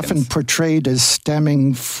 is often portrayed as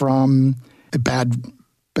stemming from a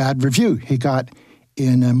bad review he got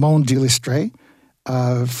in Monde Illustré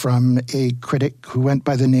from a critic who went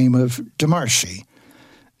by the name of Demarchi.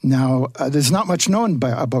 Now, there's not much known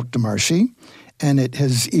about Demarchi, and it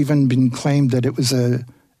has even been claimed that it was a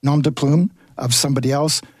nom de plume of somebody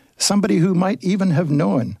else, somebody who might even have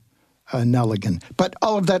known Nelligan. But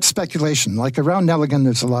all of that speculation, like around Nelligan,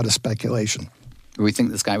 there's a lot of speculation. We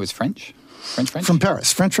think this guy was French? French? From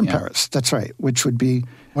Paris. French from Paris, that's right, which would be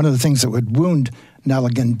one of the things that would wound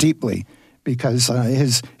Nelligan deeply, because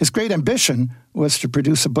his great ambition was to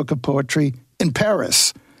produce a book of poetry in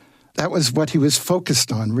Paris. That was what he was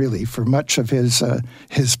focused on, really, for much of his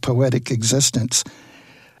poetic existence.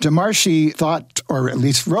 Demarchi thought, or at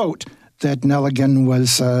least wrote, that Nelligan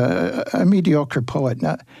was a mediocre poet.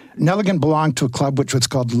 Nelligan belonged to a club which was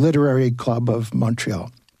called Literary Club of Montreal.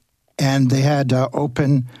 And they had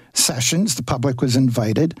open sessions. The public was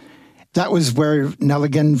invited. That was where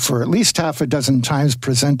Nelligan, for at least half a dozen times,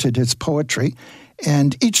 presented his poetry.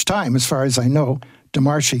 And each time, as far as I know,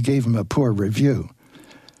 Demarchi gave him a poor review.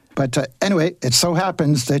 But anyway, it so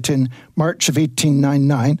happens that in March of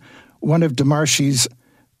 1899, one of Demarchi's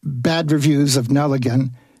bad reviews of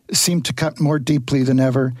Nelligan seemed to cut more deeply than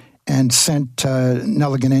ever and sent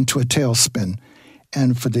Nelligan into a tailspin.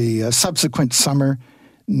 And for the subsequent summer,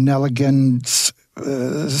 Nelligan's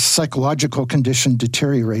psychological condition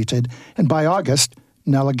deteriorated. And by August,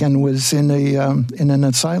 Nelligan was in an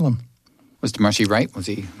asylum. Was Demarchi right? Was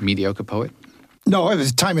he a mediocre poet? No,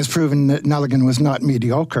 time has proven that Nelligan was not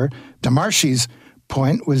mediocre. Demarchi's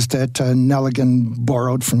point was that Nelligan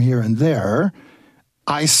borrowed from here and there.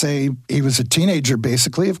 I say he was a teenager,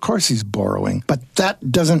 basically. Of course he's borrowing. But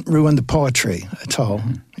that doesn't ruin the poetry at all,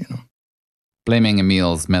 you know. Blaming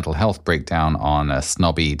Émile's mental health breakdown on a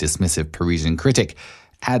snobby, dismissive Parisian critic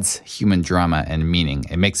adds human drama and meaning.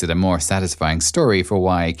 It makes it a more satisfying story for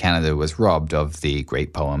why Canada was robbed of the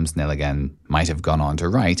great poems Nelligan might have gone on to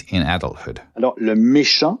write in adulthood. Alors, le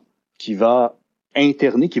méchant qui va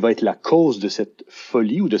interner, qui va être la cause de cette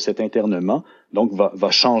folie ou de cet internement, donc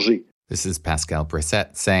va changer. This is Pascal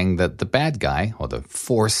Brissette saying that the bad guy, or the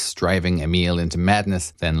force driving Émile into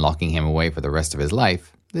madness, then locking him away for the rest of his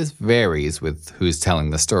life, this varies with who's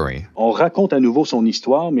telling the story. On raconte à nouveau son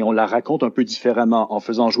histoire, mais on la raconte un peu différemment, en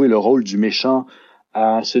faisant jouer le rôle du méchant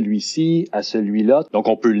à celui-ci, à celui-là. Donc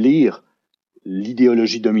on peut lire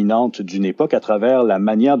l'idéologie dominante d'une époque à travers la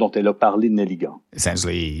manière dont elle a parlé de Nelligan.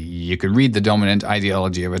 Essentially, you can read the dominant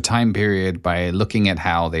ideology of a time period by looking at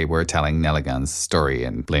how they were telling Nelligan's story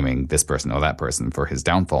and blaming this person or that person for his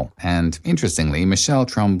downfall. And interestingly, Michel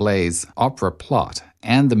Tremblay's opera plot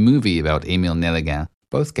and the movie about Émile Nelligan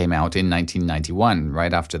both came out in 1991,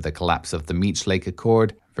 right after the collapse of the Meech Lake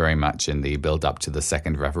Accord, very much in the build-up to the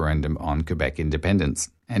second referendum on Quebec independence.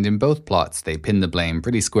 And in both plots, they pin the blame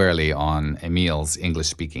pretty squarely on Émile's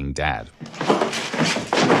English-speaking dad.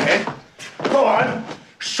 Okay, go on.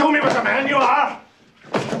 Show me what a man you are.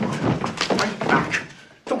 Fight back.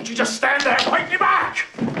 Don't you just stand there. Fight me back.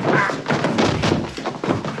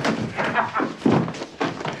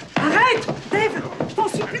 Arrête, David. Je t'en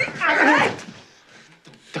supplie, arrête.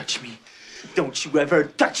 Touch me. Don't you ever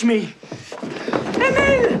touch me.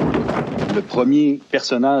 Émile! Le premier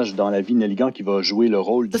personnage dans la vie de Nelligan qui va jouer le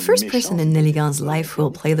rôle du The first méchant, person in Nelligan's life who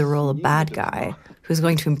will play the role of bad guy, who's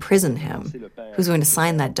going to imprison him, who's going to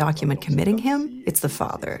sign that document committing him, it's the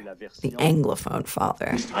father, the Anglophone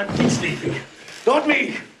father. He's leaving. Not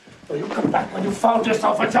me. Well, you come back when you found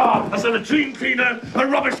yourself a job as a latrine cleaner, a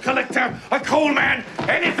rubbish collector, a coal man,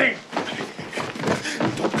 anything.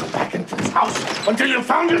 Don't come back into this house until you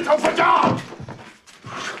found yourself a job.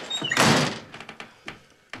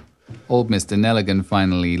 Old Mr. Nelligan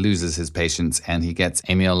finally loses his patience and he gets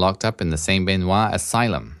Émile locked up in the Saint-Benoît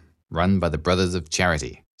asylum, run by the Brothers of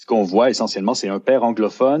Charity. Ce qu'on voit essentiellement, c'est un père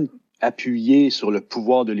anglophone appuyé sur le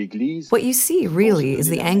pouvoir de l'Église. What you see, really, is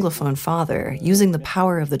the Anglophone father using the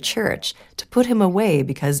power of the church to put him away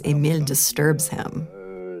because Émile disturbs him.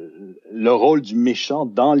 Le rôle du méchant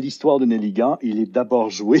dans l'histoire de Nelligan, il est d'abord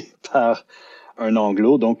joué par un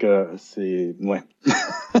anglo, donc c'est... Ouais.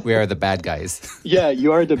 We are the bad guys. Yeah,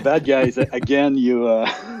 you are the bad guys. Again, you...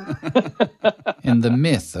 In the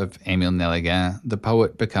myth of Émile Nelligan, the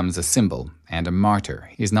poet becomes a symbol and a martyr.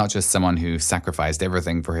 He's not just someone who sacrificed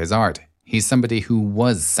everything for his art. He's somebody who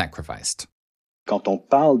was sacrificed. Quand on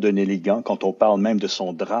parle de Nelligan, quand on parle même de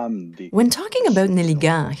son drame... When talking about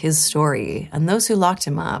Nelligan, his story, and those who locked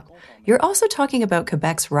him up, you're also talking about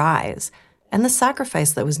Quebec's rise and the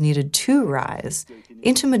sacrifice that was needed to rise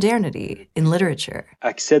into modernity in literature.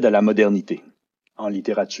 Accède à la modernité en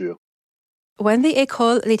littérature. When the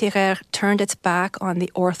École littéraire turned its back on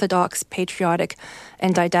the orthodox, patriotic,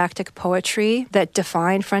 and didactic poetry that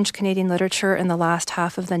defined French-Canadian literature in the last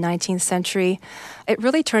half of the 19th century, it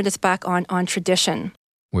really turned its back on tradition.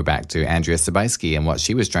 We're back to Andrea Sobiesky and what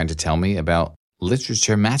she was trying to tell me about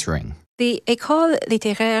literature mattering. The École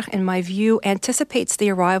littéraire, in my view, anticipates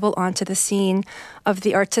the arrival onto the scene of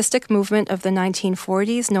the artistic movement of the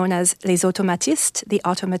 1940s known as les automatistes, the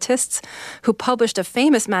automatists, who published a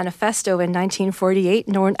famous manifesto in 1948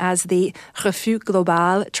 known as the Refus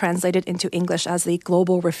global, translated into English as the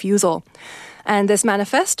global refusal. And this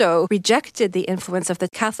manifesto rejected the influence of the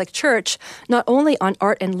Catholic Church, not only on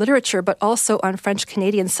art and literature, but also on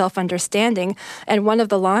French-Canadian self-understanding. And one of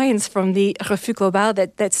the lines from the Refus global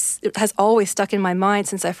that has always stuck in my mind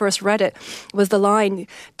since I first read it was the line,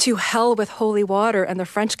 "To hell with holy water and the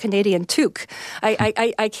French-Canadian toque."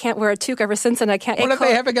 I can't wear a toque ever since, and I can't... What do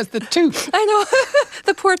they have against the toque? I know,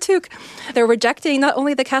 the poor toque. They're rejecting not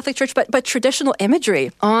only the Catholic Church, but traditional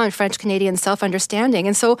imagery on French-Canadian self-understanding.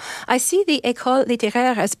 And so I see the École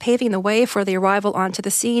littéraire as paving the way for the arrival onto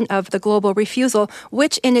the scene of the global refusal,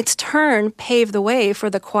 which in its turn paved the way for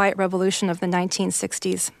the quiet revolution of the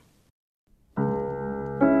 1960s.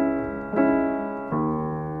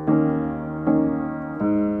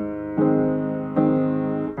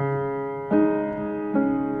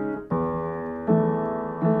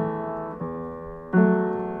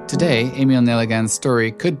 Today, Émile Nelligan's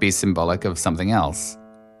story could be symbolic of something else.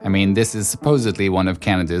 I mean, this is supposedly one of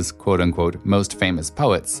Canada's quote-unquote most famous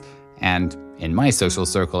poets, and in my social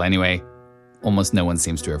circle anyway, almost no one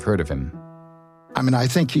seems to have heard of him. I mean, I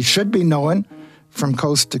think he should be known from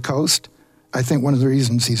coast to coast. I think one of the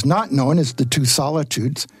reasons he's not known is the Two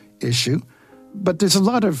Solitudes issue. But there's a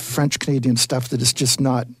lot of French-Canadian stuff that is just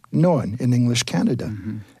not known in English Canada.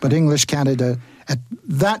 Mm-hmm. But English Canada, at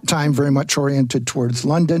that time, very much oriented towards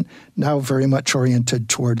London, now very much oriented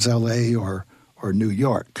towards LA or New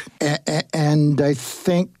York. And I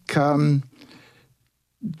think that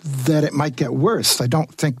it might get worse. I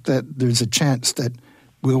don't think that there's a chance that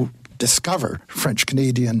we'll discover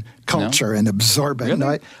French-Canadian culture and absorb it. Really?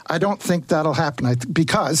 No, I don't think that'll happen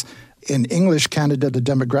because in English Canada, the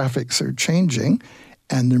demographics are changing,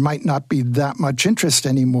 and there might not be that much interest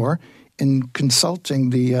anymore in consulting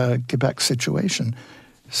the Quebec situation.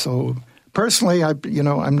 So personally,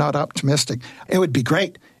 I'm not optimistic. It would be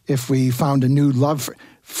great if we found a new love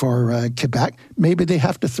for Quebec. Maybe they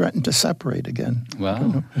have to threaten to separate again.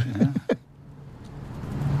 Well, yeah.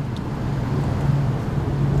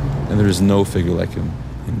 And there is no figure like him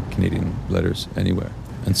in Canadian letters anywhere.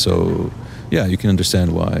 And so, yeah, you can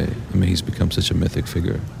understand why, he's become such a mythic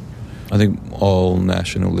figure. I think all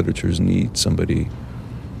national literatures need somebody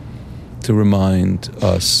to remind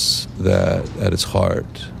us that at its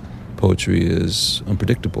heart, poetry is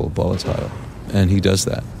unpredictable, volatile. And he does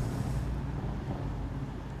that.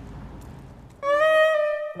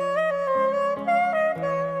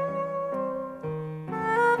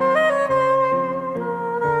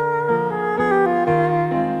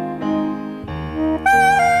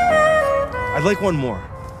 I'd like one more,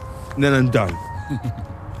 and then I'm done.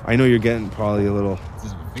 I know you're getting probably a little...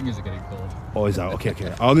 My fingers are getting cold. Oh, is that... Okay.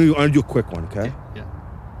 I'm gonna do a quick one, okay? Yeah.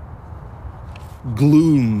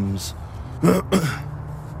 Glooms.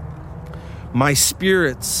 My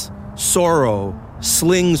spirit's sorrow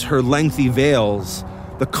slings her lengthy veils.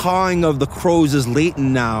 The cawing of the crows is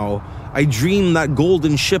latent now. I dream that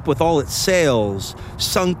golden ship with all its sails,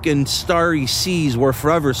 sunk in starry seas were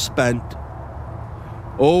forever spent.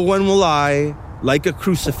 Oh, when will I, like a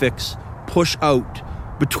crucifix, push out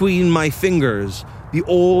between my fingers the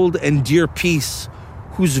old and dear peace,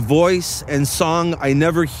 whose voice and song I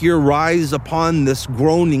never hear rise upon this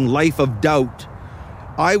groaning life of doubt.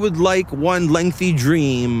 I would like one lengthy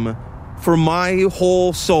dream for my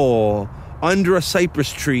whole soul under a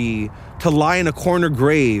cypress tree to lie in a corner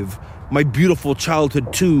grave, my beautiful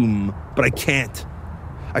childhood tomb, but I can't.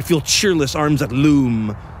 I feel cheerless arms that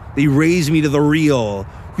loom. They raise me to the real,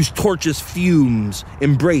 whose torches fumes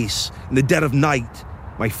embrace in the dead of night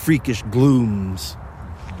my freakish glooms.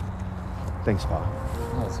 Thanks, pal.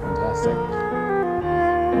 That's fantastic.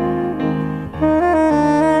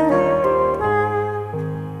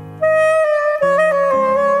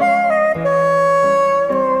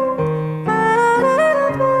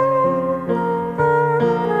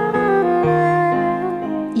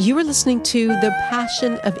 You are listening to The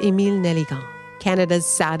Passion of Émile Nelligan, Canada's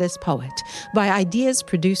saddest poet, by Ideas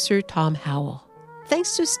producer Tom Howell.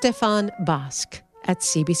 Thanks to Stéphane Basque at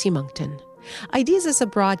CBC Moncton. Ideas is a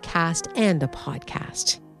broadcast and a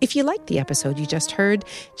podcast. If you liked the episode you just heard,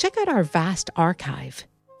 check out our vast archive.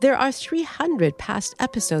 There are 300 past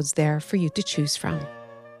episodes there for you to choose from.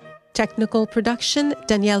 Technical production,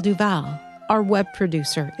 Danielle Duval. Our web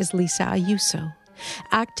producer is Lisa Ayuso.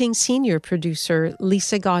 Acting senior producer,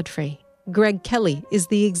 Lisa Godfrey. Greg Kelly is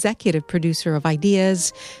the executive producer of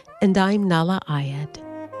Ideas, and I'm Nala Ayed.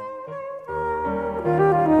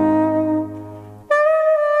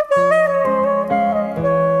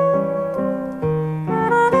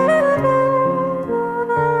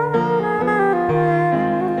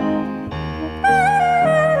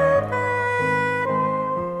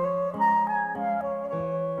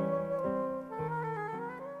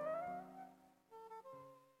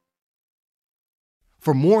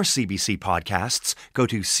 For more CBC podcasts, go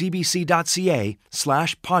to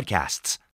cbc.ca/podcasts.